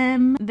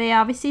him. They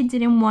obviously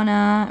didn't want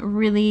to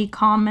really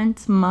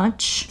comment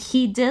much.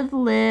 He did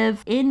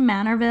live in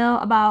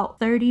Manorville, about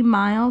 30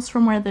 miles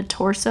from where the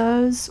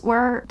torsos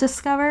were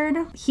discovered.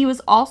 He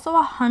was also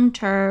a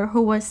hunter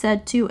who was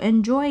said to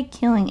enjoy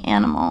killing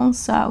animals,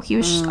 so he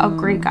was just a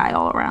great guy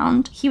all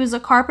around. He was a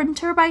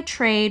carpenter by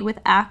trade with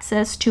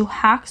access to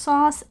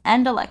hacksaws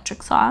and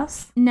electric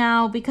saws.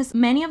 Now, because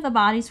many of the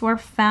bodies were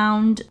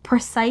found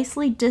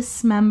precisely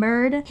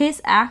dismembered,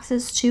 his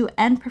access to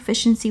and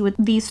proficiency with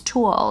these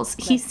tools,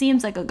 he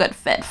seems like a good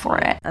fit for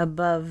it.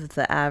 Above above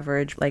the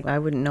average. Like, I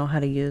wouldn't know how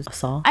to use a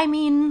saw. I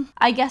mean,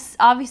 I guess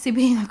obviously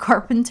being a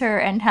carpenter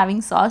and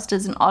having saws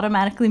doesn't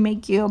automatically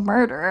make you a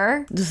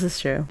murderer. This is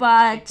true.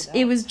 But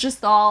it was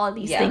just all of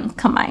these things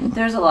combined.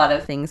 There's a lot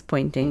of things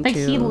pointing like,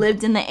 to... he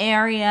lived in the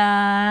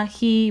area.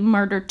 He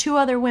murdered 2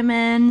 other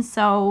women.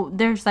 So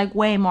there's like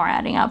way more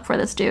adding up for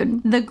this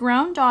dude. The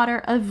grown daughter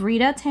of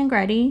Rita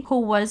Tangretti, who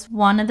was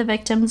one of the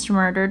victims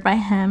murdered by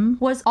him,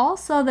 was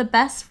also the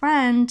best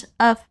friend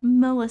of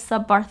Melissa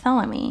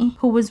Bartholomew,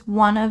 who was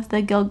one of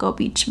the Gilgo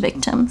Beach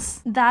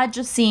victims. That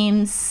just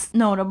seems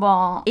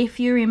notable. If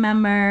you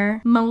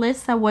remember,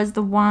 Melissa was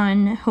the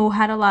one who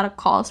had a lot of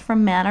calls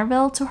from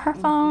Manorville to her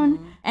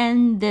phone.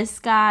 And this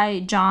guy,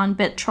 John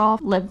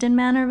Bittroff, lived in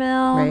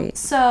Manorville. Right.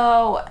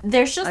 So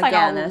there's just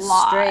again, like a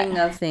lot. String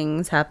of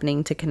things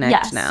happening to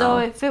connect now. So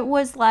if it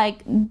was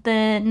like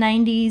the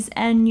 90s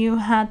and you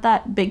had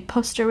that big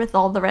poster with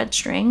all the red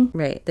string.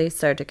 Right. They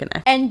start to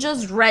connect. And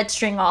just red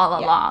string all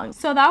along.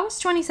 So that was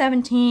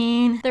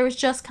 2017. There was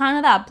just kind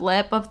of that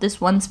blip of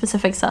this one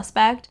specific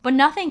suspect. But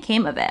nothing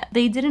came of it.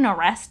 They didn't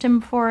arrest him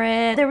for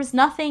it. There was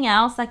nothing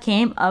else that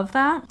came of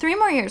that. 3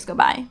 more years go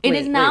by. It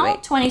is now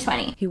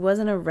 2020. He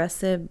wasn't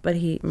arrested, but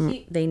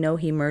they know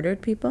he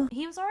murdered people?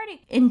 He was already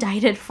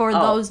indicted for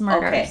those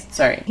murders. Okay,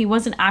 sorry. He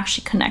wasn't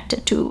actually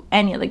connected to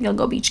any of the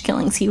Gilgo Beach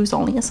killings. He was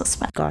only a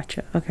suspect.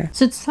 Gotcha. Okay.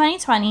 So it's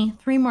 2020.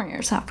 3 more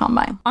years have gone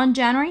by. On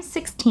January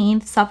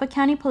 16th, Suffolk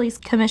County Police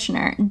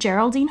Commissioner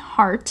Geraldine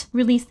Hart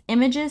released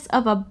images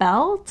of a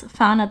belt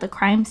found at the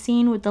crime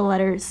scene with the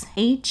letters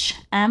H,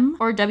 M,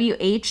 or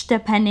WH,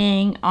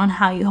 depending on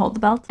how you hold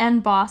the belt,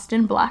 and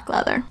Boston black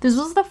leather. This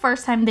was the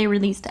first time they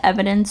released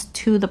evidence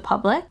to the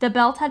public. The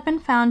belt had been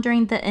found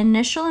during the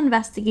initial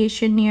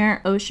investigation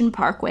near Ocean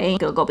Parkway,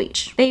 Gilgo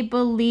Beach. They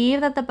believe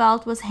that the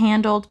belt was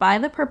handled by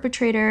the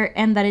perpetrator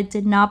and that it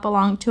did not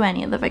belong to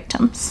any of the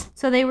victims.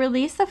 So they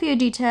released a few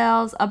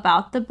details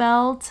about the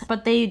belt,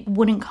 but they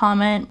wouldn't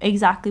comment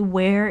exactly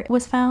where it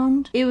was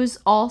found. It was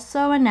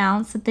also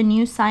announced that the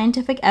new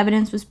scientific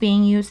evidence was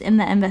being used in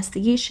the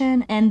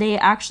investigation, and they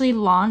actually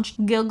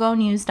launched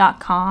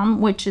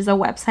GilgoNews.com, which is a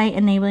website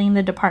enabling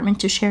the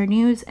department to share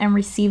news and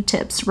receive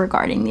tips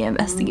regarding the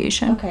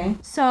investigation. Okay.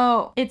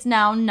 So it's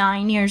now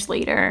 9 years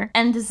later,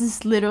 and this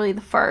is literally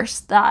the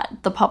first that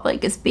the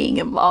public is being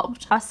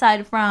involved.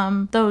 Aside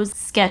from those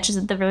sketches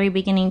at the very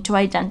beginning to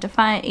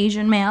identify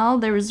Asian male,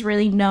 there was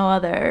really no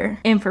other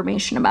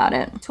information about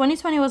it.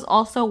 2020 was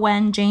also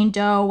when Jane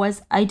Doe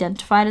was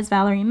identified as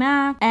Valerie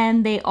Mack,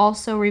 and they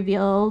also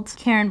revealed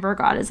Karen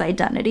Vergata's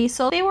identity.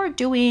 So they were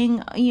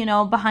doing,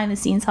 behind the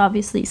scenes,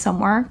 obviously, some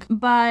work.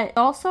 But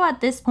also at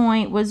this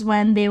point was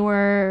when they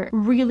were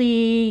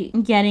really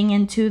getting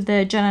into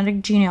the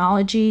genetic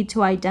genealogy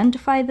to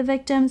identify the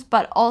victims,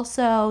 but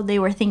also they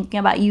were thinking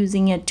about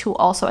using it to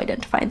also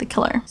identify the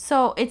killer.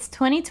 So it's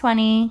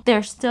 2020.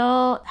 There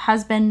still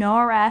has been no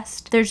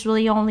arrest. There's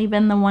really only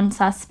been the one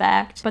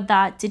suspect, but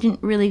that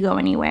didn't really go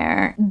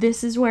anywhere.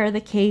 This is where the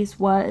case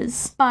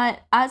was. But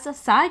as a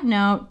side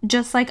note,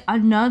 just like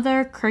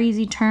another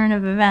crazy turn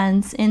of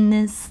events in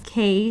this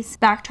case,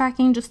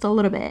 backtracking just a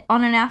little bit.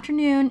 On an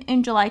afternoon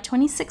in July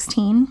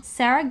 2016,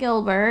 Sarah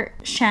Gilbert,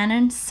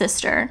 Shannon's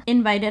sister,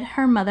 invited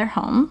her mother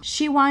home.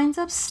 She winds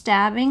up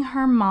stabbing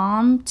her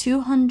mom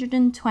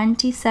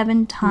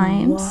 227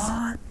 times.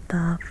 What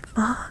the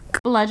fuck?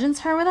 Bludgeons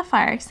her with a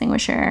fire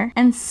extinguisher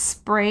and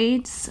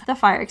sprays the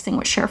fire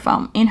extinguisher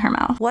foam in her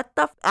mouth. What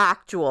the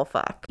actual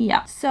fuck?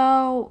 Yeah.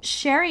 So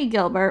Sherry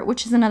Gilbert,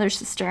 which is another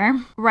sister,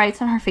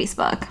 writes on her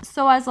Facebook,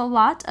 "So as a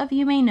lot of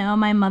you may know,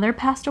 my mother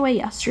passed away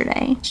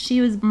yesterday.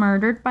 She was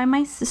murdered by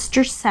my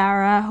sister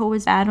Sarah, who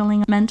was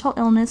battling mental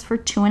illness for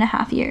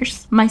 2.5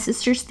 years. My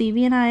sister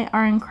Stevie and I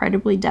are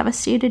incredibly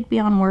devastated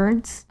beyond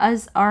words,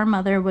 as our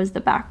mother was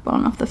the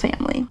backbone of the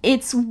family."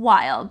 It's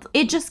wild.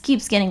 It just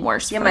keeps getting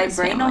worse. Yeah, my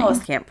brain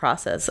almost can't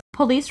process.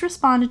 Police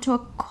responded to a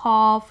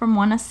call from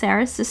one of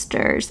Sarah's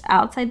sisters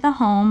outside the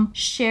home.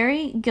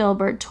 Sherry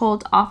Gilbert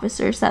told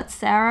officers that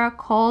Sarah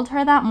called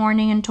her that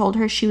morning and told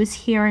her she was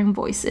hearing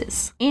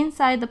voices.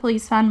 Inside, the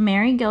police found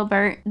Mary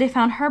Gilbert. They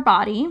found her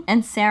body,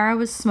 and Sarah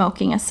was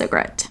smoking a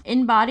cigarette.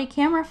 In body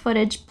camera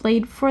footage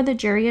played for the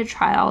jury at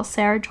trial,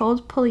 Sarah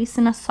told police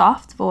in a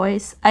soft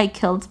voice, "I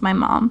killed my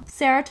mom."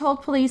 Sarah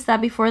told police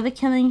that before the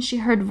killing, she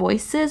heard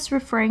voices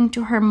referring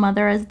to her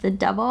mother as the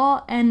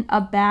devil and a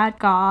bad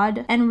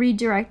god, and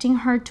redirecting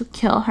her to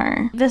kill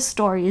her. This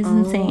story is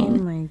insane.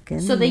 Oh my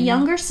goodness. So the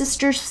younger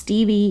sister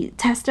Stevie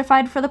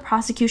testified for the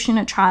prosecution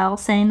at trial,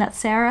 saying that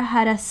Sarah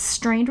had a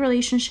strained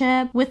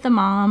relationship with the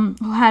mom,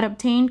 who had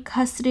obtained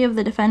custody of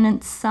the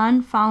defendant's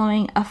son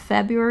following a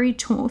February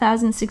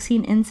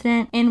 2016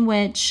 incident in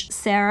which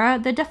Sarah,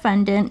 the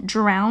defendant,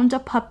 drowned a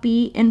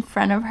puppy in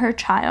front of her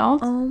child.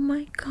 Oh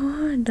my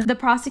God. The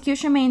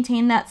prosecution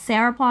maintained that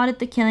Sarah plotted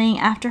the killing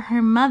after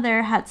her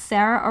mother had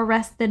Sarah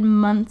arrested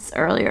months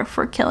earlier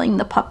for killing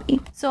the puppy.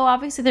 So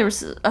obviously there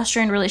was a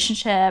strained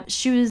relationship.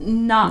 She was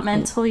not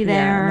mentally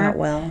there. Yeah, not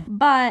well.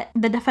 But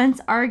the defense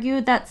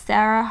argued that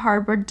Sarah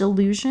harbored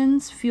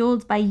delusions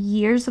fueled by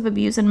years of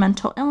abuse and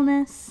mental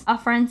illness. A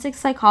forensic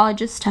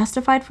psychologist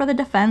testified for the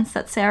defense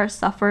that Sarah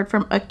suffered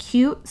from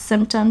acute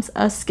symptoms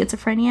of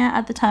schizophrenia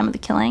at the time of the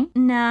killing.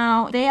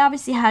 Now, they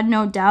obviously had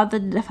no doubt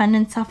that the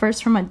defendant suffers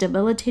from a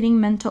debilitating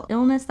mental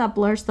illness that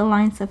blurs the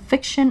lines of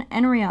fiction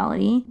and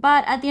reality.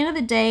 But at the end of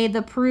the day,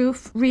 the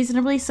proof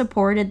reasonably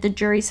supported the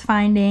jury's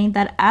finding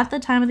that at the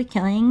time of the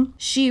killing,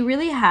 she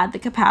really had the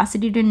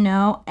capacity to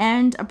know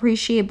and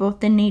appreciate both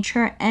the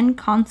nature and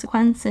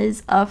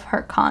consequences of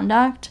her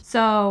conduct.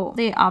 So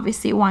they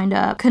obviously wind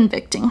up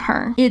convicting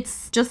her.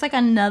 It's just like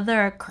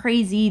another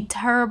crazy,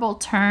 terrible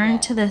turn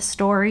to this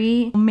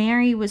story.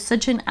 Mary was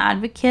such an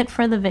advocate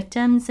for the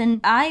victims, and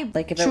I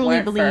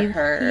truly believe,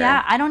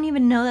 I don't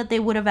even know that they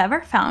would have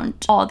ever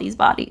found all these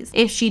bodies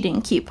if she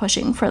didn't keep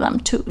pushing for them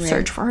to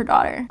search for her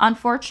daughter.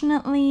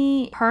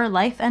 Unfortunately, her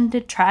life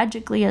ended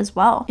tragically as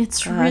well.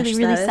 It's really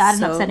sad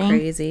and upsetting.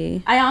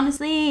 Crazy.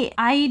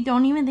 I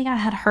don't even think I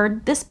had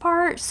heard this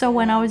part. So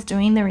when I was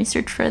doing the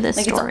research for this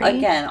story, it's,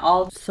 again,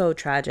 all so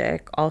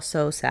tragic, all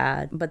so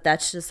sad, but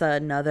that's just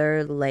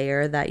another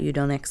layer that you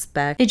don't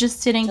expect. It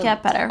just didn't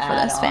get better for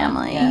this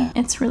family. Yeah.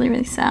 It's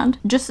really sad.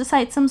 Just to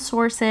cite some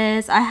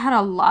sources, I had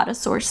a lot of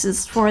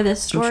sources for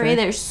this story. Sure.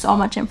 There's so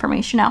much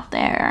information out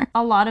there.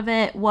 A lot of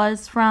it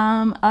was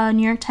from a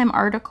New York Times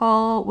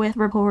article with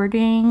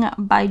reporting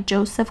by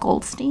Joseph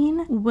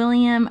Goldstein,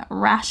 William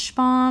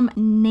Rashbaum,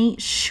 Nate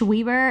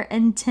Schweber,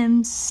 and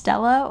Tim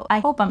Stello. I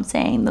hope I'm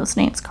saying those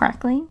names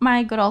correctly.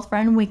 My good old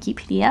friend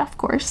Wikipedia, of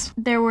course.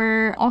 There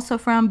were also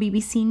from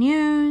BBC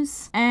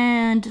News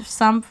and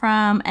some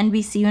from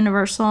NBC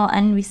Universal,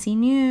 NBC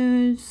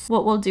News.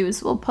 What we'll do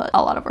is we'll put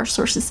a lot of our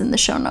sources in the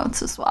show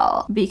notes as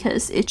well,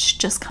 because it's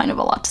just kind of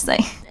a lot to say.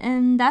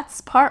 And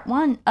that's part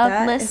 1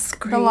 of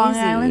LISK, the Long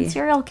Island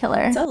serial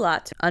killer. It's a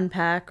lot to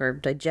unpack or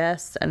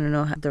digest. I don't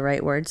know the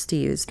right words to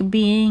use.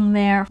 Being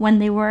there when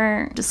they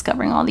were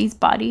discovering all these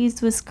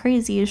bodies was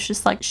crazy. It's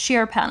just like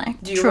sheer panic.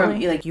 Do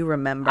you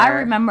remember? I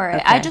remember it.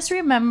 Okay. I just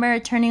remember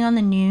turning on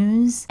the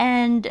news,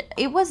 and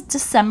it was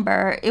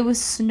December. It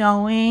was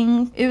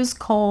snowing. It was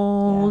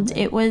cold.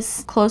 Yeah, it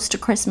was close to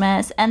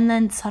Christmas. And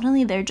then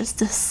suddenly they're just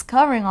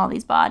discovering all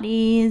these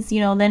bodies.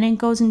 Then it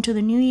goes into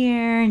the new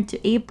year, into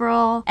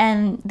April,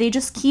 and they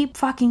just keep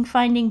fucking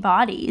finding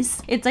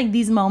bodies. It's like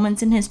these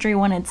moments in history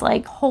when it's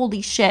like,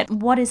 holy shit,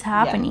 what is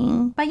happening?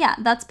 Yeah. But yeah,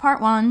 that's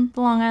part 1,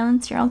 the Long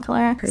Island serial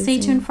killer. Crazy. Stay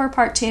tuned for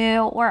part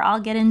 2, where I'll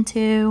get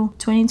into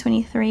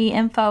 2023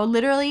 info,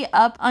 literally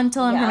up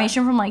until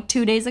information from like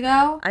 2 days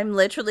ago. I'm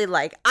literally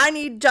like, I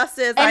need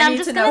justice. And I'm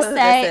just gonna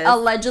say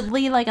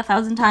allegedly like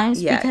 1,000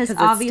 times, because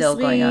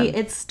obviously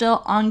it's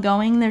still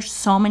ongoing. There's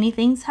so many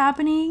things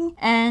happening,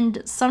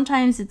 and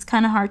sometimes it's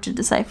kind of hard to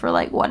decipher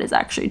like what is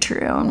actually true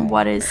and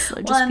what is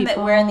just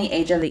people. We're in the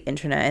age of the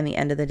internet and the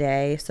end of the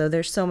day, so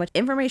there's so much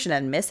information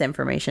and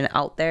misinformation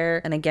out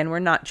there. And again, we're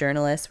not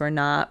journalists, we're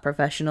not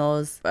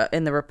professionals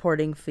in the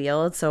reporting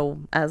field, so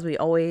as we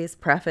always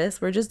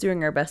preface, we're just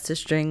doing our best to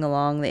string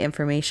along the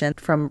information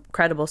from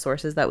credible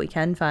sources that we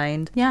can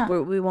find. Yeah,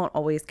 we won't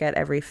always get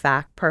every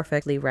fact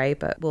perfectly right,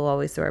 but we'll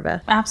always do our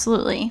best.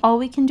 Absolutely, all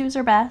we can do is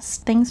our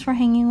best. Thanks for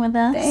hanging with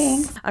us.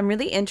 Thanks. I'm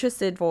really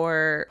interested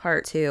for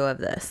part 2 of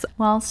this.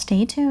 Well,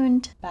 stay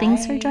tuned. Bye.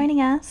 Thanks for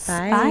joining us.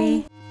 Bye.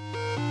 Bye.